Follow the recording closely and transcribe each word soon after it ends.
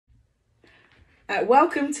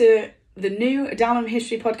Welcome to the new Dalham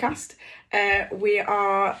History Podcast. We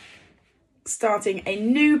are starting a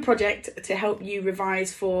new project to help you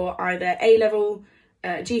revise for either A-level,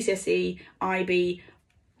 GCSE, IB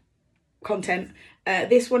content.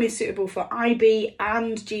 This one is suitable for IB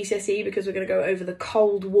and GCSE because we're going to go over the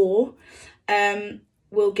Cold War.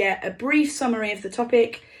 We'll get a brief summary of the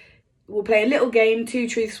topic. We'll play a little game, 2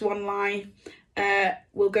 truths, 1 lie.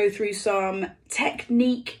 We'll go through some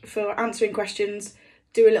technique for answering questions,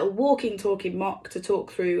 do a little walking, talking mock to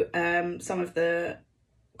talk through some of the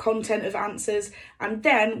content of answers, and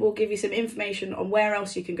then we'll give you some information on where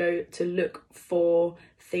else you can go to look for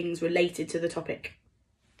things related to the topic.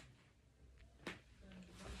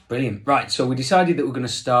 Brilliant. Right, so we decided that we're going to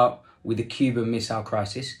start with the Cuban Missile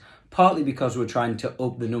Crisis, partly because we're trying to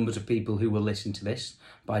up the numbers of people who will listen to this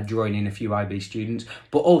by drawing in a few IB students,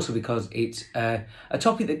 but also because it's a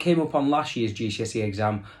topic that came up on last year's GCSE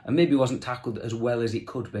exam and maybe wasn't tackled as well as it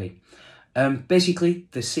could be. Basically,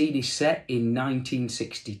 the scene is set in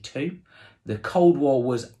 1962. The Cold War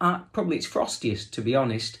was at probably its frostiest, to be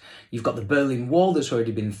honest. You've got the Berlin Wall that's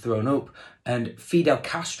already been thrown up, and Fidel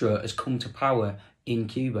Castro has come to power in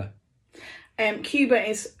Cuba. Cuba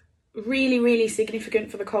is really significant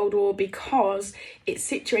for the Cold War because it's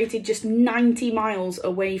situated just 90 miles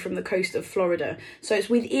away from the coast of Florida. So it's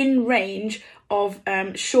within range of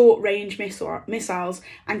short-range missiles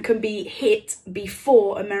and can be hit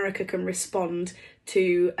before America can respond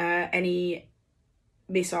to any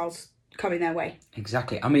missiles coming their way.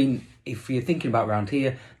 Exactly. I mean, if you're thinking about around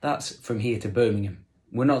here, that's from here to Birmingham.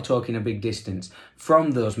 We're not talking a big distance.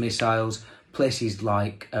 From those missiles, places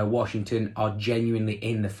like Washington are genuinely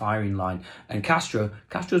in the firing line. And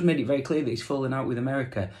Castro's made it very clear that he's fallen out with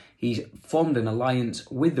America. He's formed an alliance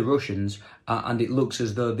with the Russians, and it looks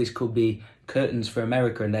as though this could be curtains for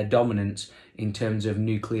America and their dominance in terms of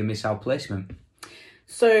nuclear missile placement.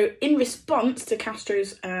 So in response to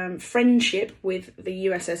Castro's friendship with the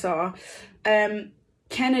USSR,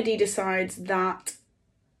 Kennedy decides that,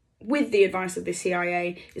 with the advice of the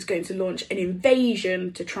CIA, is going to launch an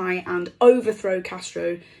invasion to try and overthrow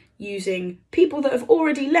Castro using people that have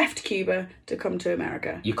already left Cuba to come to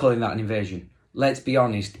America. You're calling that an invasion? Let's be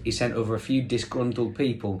honest, he sent over a few disgruntled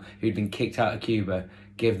people who'd been kicked out of Cuba,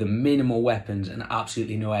 gave them minimal weapons and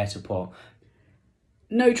absolutely no air support.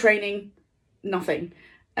 No training, nothing.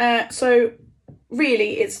 So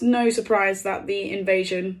really, it's no surprise that the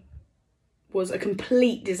invasion was a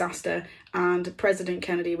complete disaster and President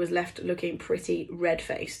Kennedy was left looking pretty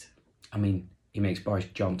red-faced. I mean, he makes Boris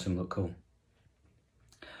Johnson look cool.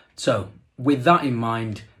 So, with that in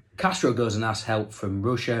mind, Castro goes and asks help from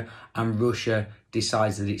Russia, and Russia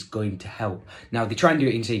decides that it's going to help. Now, they try and do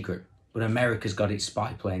it in secret, but America's got its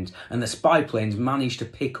spy planes, and the spy planes manage to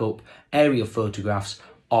pick up aerial photographs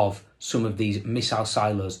of some of these missile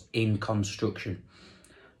silos in construction.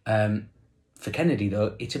 For Kennedy,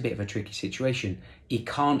 though, it's a bit of a tricky situation. He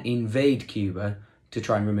can't invade Cuba to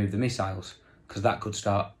try and remove the missiles, because that could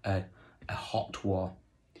start a hot war.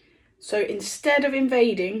 So instead of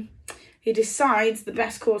invading, he decides the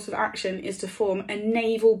best course of action is to form a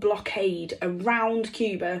naval blockade around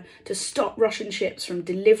Cuba to stop Russian ships from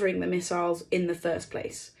delivering the missiles in the first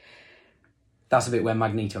place. That's the bit where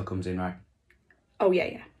Magneto comes in, right? Oh,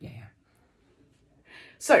 yeah. Yeah.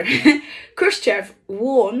 So, Khrushchev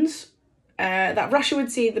warns that Russia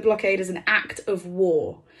would see the blockade as an act of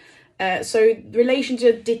war. So relations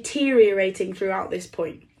are deteriorating throughout this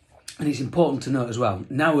point. And it's important to note as well,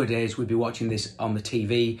 nowadays we'd be watching this on the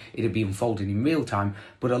TV, it'd be unfolding in real time,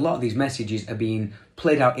 but a lot of these messages are being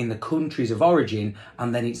played out in the countries of origin,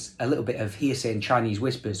 and then it's a little bit of hearsay and Chinese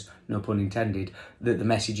whispers, no pun intended, that the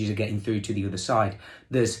messages are getting through to the other side.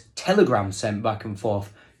 There's telegrams sent back and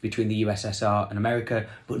forth between the USSR and America,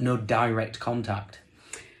 but no direct contact.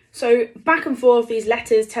 So back and forth, these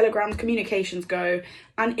letters, telegrams, communications go,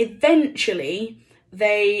 and eventually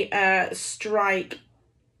they strike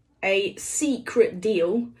a secret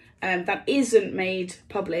deal that isn't made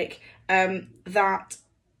public, that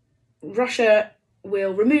Russia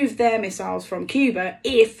will remove their missiles from Cuba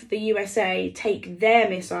if the USA take their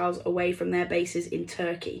missiles away from their bases in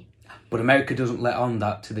Turkey. But America doesn't let on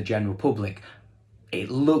that to the general public.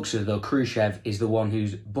 It looks as though Khrushchev is the one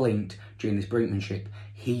who's blinked during this brinkmanship.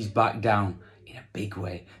 He's backed down in a big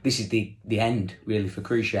way. This is the end, really, for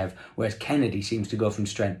Khrushchev, whereas Kennedy seems to go from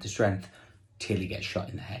strength to strength till he gets shot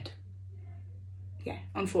in the head. Yeah,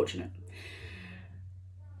 unfortunate.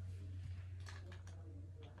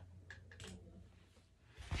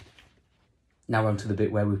 Now on to the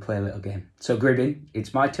bit where we play a little game. So Gribbin,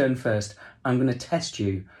 it's my turn first. I'm going to test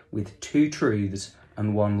you with 2 truths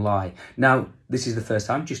and 1 lie. Now, this is the first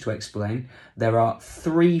time, just to explain, there are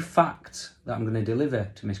 3 facts that I'm going to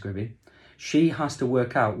deliver to Miss Gribby. She has to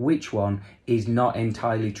work out which one is not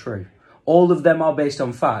entirely true. All of them are based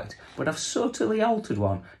on fact, but I've subtly altered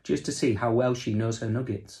one just to see how well she knows her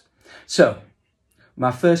nuggets. So,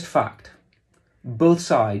 my first fact, both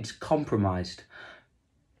sides compromised.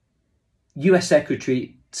 US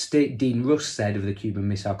Secretary State Dean Rusk said of the Cuban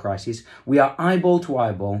Missile Crisis, "We are eyeball to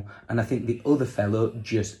eyeball," and I think the other fellow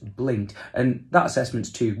just blinked. And that assessment's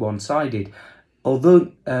too one-sided.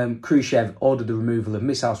 Although Khrushchev ordered the removal of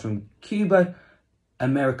missiles from Cuba,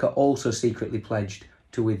 America also secretly pledged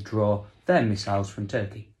to withdraw their missiles from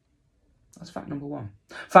Turkey. That's fact number 1.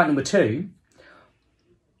 Fact number 2,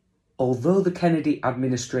 although the Kennedy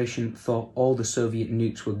administration thought all the Soviet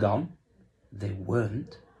nukes were gone, they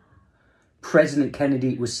weren't. President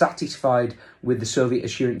Kennedy was satisfied with the Soviet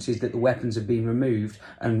assurances that the weapons had been removed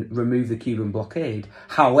and removed the Cuban blockade.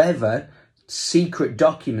 However, secret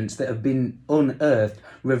documents that have been unearthed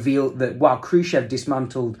reveal that while Khrushchev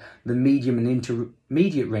dismantled the medium and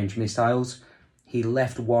intermediate range missiles, he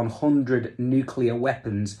left 100 nuclear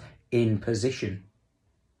weapons in position.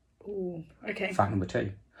 Ooh, okay. Fact number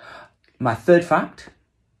 2. My third fact,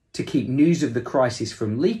 to keep news of the crisis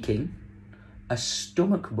from leaking, a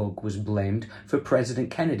stomach bug was blamed for President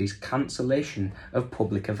Kennedy's cancellation of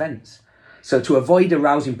public events. So to avoid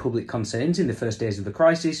arousing public concerns in the first days of the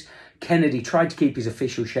crisis, Kennedy tried to keep his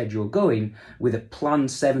official schedule going with a planned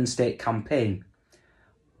 7-state campaign.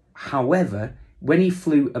 However, when he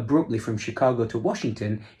flew abruptly from Chicago to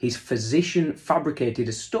Washington, his physician fabricated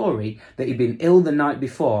a story that he'd been ill the night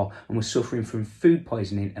before and was suffering from food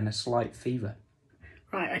poisoning and a slight fever.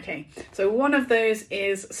 Right, okay. So one of those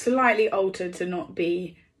is slightly altered to not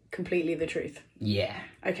be completely the truth. Yeah.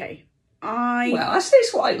 Okay. Well, I say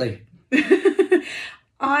slightly.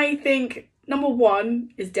 I think number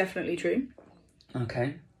 1 is definitely true.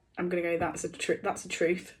 Okay. I'm going to go that's a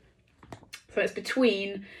truth. So it's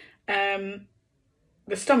between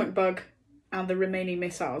the stomach bug and the remaining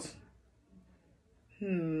missiles.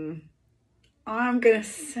 I'm going to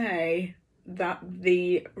say that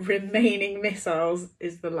the remaining missiles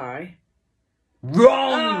is the lie.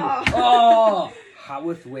 Wrong! Oh!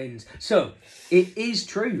 Howarth wins. So, it is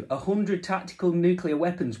true, 100 tactical nuclear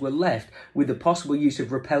weapons were left with the possible use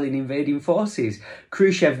of repelling invading forces.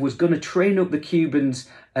 Khrushchev was going to train up the Cubans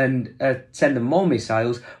and send them more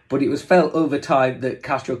missiles, but it was felt over time that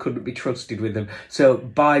Castro couldn't be trusted with them. So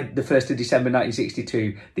by the 1st of December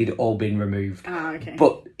 1962, they'd all been removed. Okay.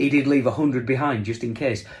 But he did leave 100 behind, just in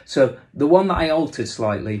case. So the one that I altered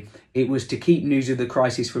slightly, it was to keep news of the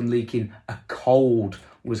crisis from leaking, a cold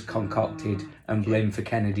was concocted and blamed for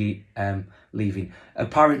Kennedy leaving.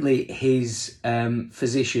 Apparently, his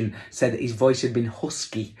physician said that his voice had been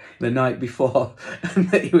husky the night before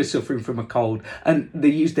and that he was suffering from a cold. And they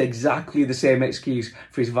used exactly the same excuse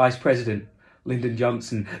for his vice president, Lyndon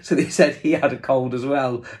Johnson. So they said he had a cold as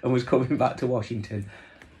well and was coming back to Washington.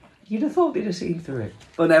 You'd have thought they'd have seen through it.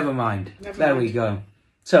 But never mind. There we go.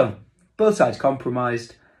 So, both sides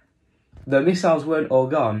compromised. The missiles weren't all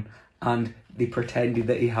gone, and they pretended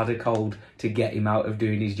that he had a cold to get him out of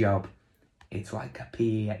doing his job. It's like a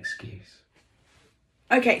PE excuse.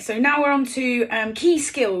 Okay, so now we're on to key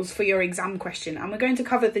skills for your exam question, and we're going to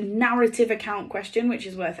cover the narrative account question, which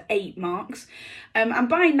is worth 8 marks. And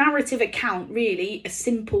by narrative account, really, a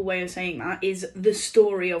simple way of saying that is the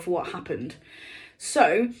story of what happened.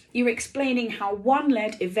 So you're explaining how one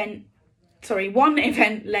event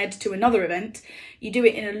led to another event. You do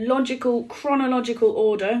it in a logical, chronological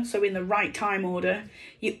order, so in the right time order.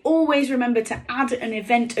 You always remember to add an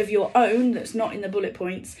event of your own that's not in the bullet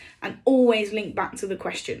points, and always link back to the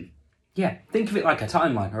question. Yeah, think of it like a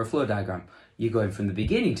timeline or a flow diagram. You're going from the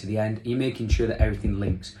beginning to the end, you're making sure that everything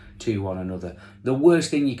links to one another. The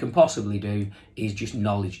worst thing you can possibly do is just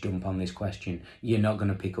knowledge dump on this question. You're not going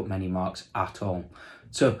to pick up many marks at all.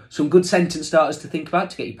 So some good sentence starters to think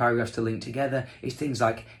about to get your paragraphs to link together is things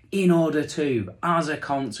like in order to, as a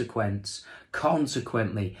consequence,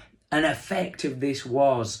 consequently, an effect of this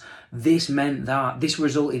was, this meant that, this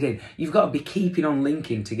resulted in. You've got to be keeping on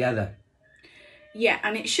linking together. Yeah,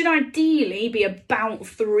 and it should ideally be about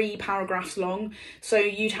 3 paragraphs long. So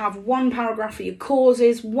you'd have 1 paragraph for your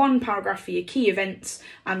causes, 1 paragraph for your key events,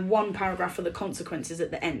 and 1 paragraph for the consequences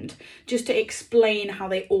at the end, just to explain how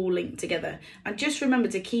they all link together. And just remember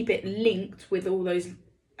to keep it linked with all those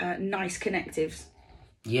nice connectives.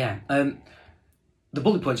 Yeah, the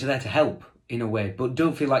bullet points are there to help in a way, but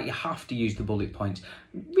don't feel like you have to use the bullet points.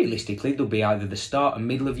 Realistically, they'll be either the start and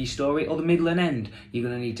middle of your story or the middle and end. You're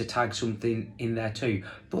going to need to tag something in there too.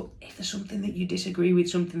 But if there's something that you disagree with,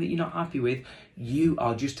 something that you're not happy with, you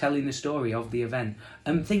are just telling the story of the event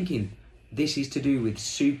and thinking, this is to do with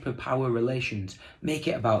superpower relations. Make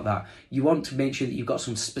it about that. You want to make sure that you've got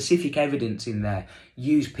some specific evidence in there.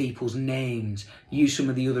 Use people's names. Use some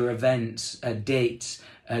of the other events, dates,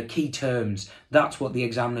 key terms. That's what the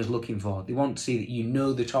examiner's looking for. They want to see that you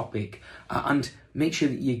know the topic and make sure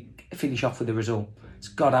that you finish off with the result. It's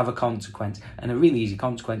got to have a consequence. And a really easy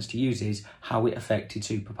consequence to use is how it affected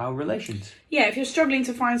superpower relations. Yeah, if you're struggling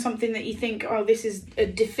to find something that you think, oh, this is a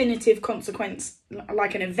definitive consequence,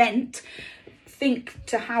 like an event, think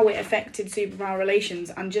to how it affected superpower relations,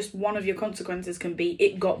 and just one of your consequences can be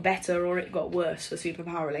it got better or it got worse for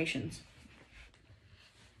superpower relations.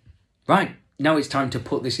 Right, now it's time to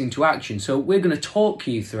put this into action. So we're going to talk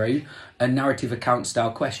you through a narrative account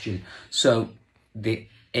style question. So the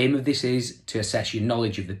aim of this is to assess your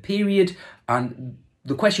knowledge of the period, and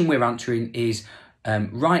the question we're answering is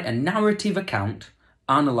write a narrative account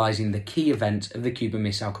analysing the key events of the Cuban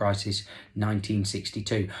Missile Crisis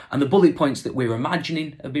 1962. And the bullet points that we're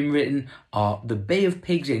imagining have been written are the Bay of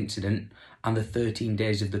Pigs incident and the 13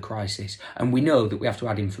 days of the crisis. And we know that we have to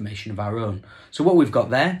add information of our own. So what we've got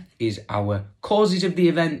there is our causes of the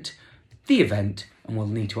event, and we'll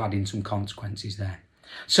need to add in some consequences there.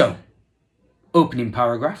 So, opening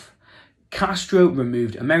paragraph. Castro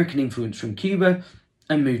removed American influence from Cuba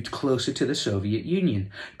and moved closer to the Soviet Union.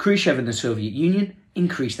 Khrushchev and the Soviet Union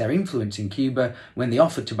increased their influence in Cuba when they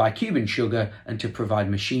offered to buy Cuban sugar and to provide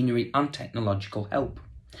machinery and technological help.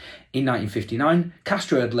 In 1959,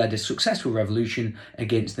 Castro had led a successful revolution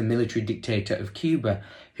against the military dictator of Cuba,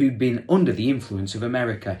 who'd been under the influence of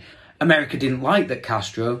America. America didn't like that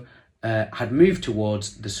Castro had moved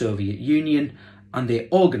towards the Soviet Union, and they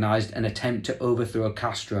organised an attempt to overthrow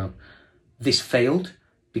Castro. This failed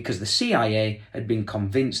because the CIA had been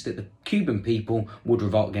convinced that the Cuban people would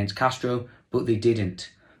revolt against Castro, but they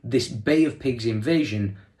didn't. This Bay of Pigs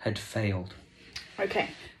invasion had failed. Okay,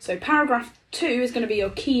 so paragraph 2 is going to be your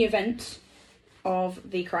key events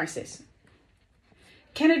of the crisis.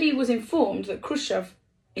 Kennedy was informed that Khrushchev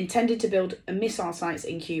intended to build missile sites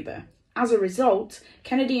in Cuba. As a result,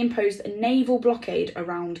 Kennedy imposed a naval blockade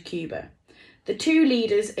around Cuba. The two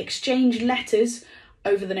leaders exchanged letters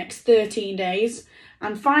over the next 13 days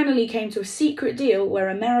and finally came to a secret deal where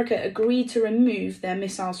America agreed to remove their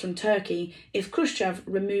missiles from Turkey if Khrushchev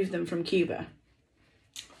removed them from Cuba.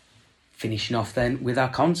 Finishing off then with our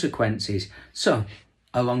consequences. So,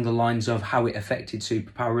 along the lines of how it affected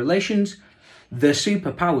superpower relations, the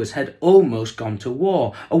superpowers had almost gone to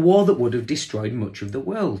war, a war that would have destroyed much of the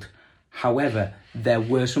world. However, there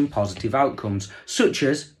were some positive outcomes, such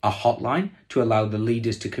as a hotline to allow the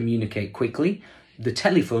leaders to communicate quickly. The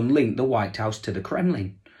telephone linked the White House to the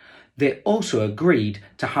Kremlin. They also agreed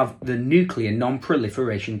to have the Nuclear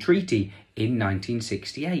Non-Proliferation Treaty in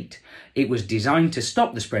 1968. It was designed to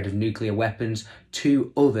stop the spread of nuclear weapons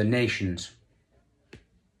to other nations.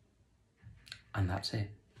 And that's it.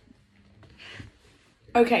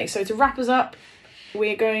 Okay, so to wrap us up,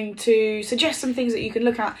 we're going to suggest some things that you can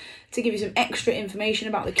look at to give you some extra information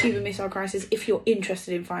about the Cuban Missile Crisis if you're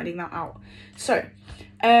interested in finding that out. So,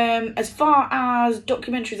 as far as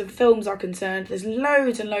documentaries and films are concerned, there's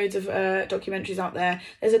loads and loads of documentaries out there.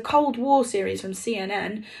 There's a Cold War series from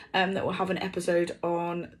CNN that will have an episode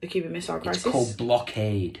on the Cuban Missile Crisis. It's called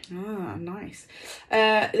Blockade. Ah, nice.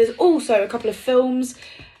 There's also a couple of films.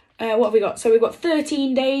 What have we got? So we've got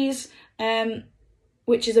 13 Days,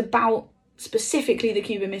 which is about specifically the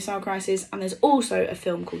Cuban Missile Crisis, and there's also a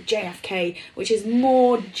film called JFK, which is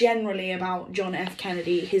more generally about John F.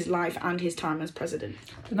 Kennedy, his life and his time as president.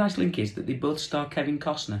 The nice link is that they both star Kevin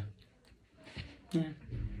Costner. Yeah.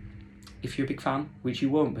 If you're a big fan, which you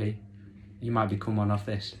won't be, you might become one off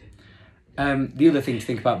this. The other thing to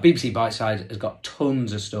think about, BBC Bitesize has got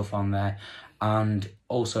tons of stuff on there, and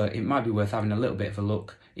also it might be worth having a little bit of a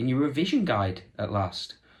look in your revision guide at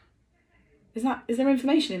last. Is there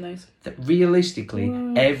information in those? That realistically,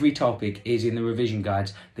 every topic is in the revision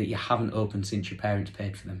guides that you haven't opened since your parents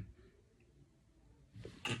paid for them.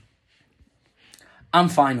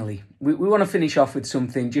 And finally, we want to finish off with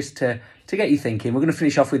something just to get you thinking. We're going to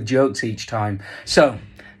finish off with jokes each time. So,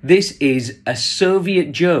 this is a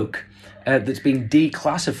Soviet joke that's been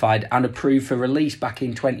declassified and approved for release back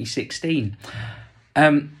in 2016.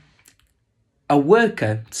 A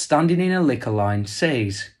worker standing in a liquor line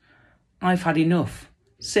says, "I've had enough.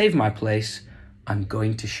 Save my place. I'm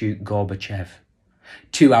going to shoot Gorbachev."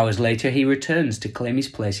 2 hours later, he returns to claim his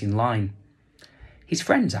place in line. His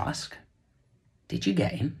friends ask, Did you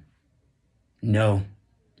get him? No.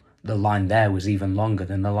 The line there was even longer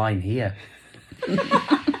than the line here.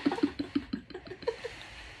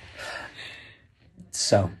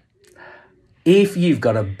 So, if you've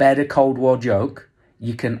got a better Cold War joke,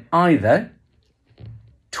 you can either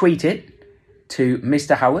tweet it to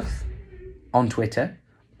Mr. Howarth on Twitter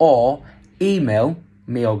or email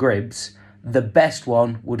me or Gribbs. The best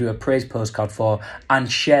one we'll do a praise postcard for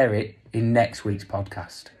and share it in next week's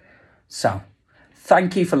podcast. So,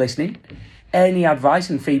 thank you for listening. Any advice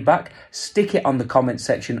and feedback, stick it on the comment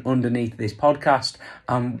section underneath this podcast,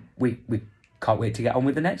 and we can't wait to get on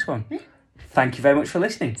with the next one. Yeah. Thank you very much for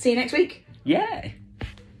listening. See you next week. Yeah.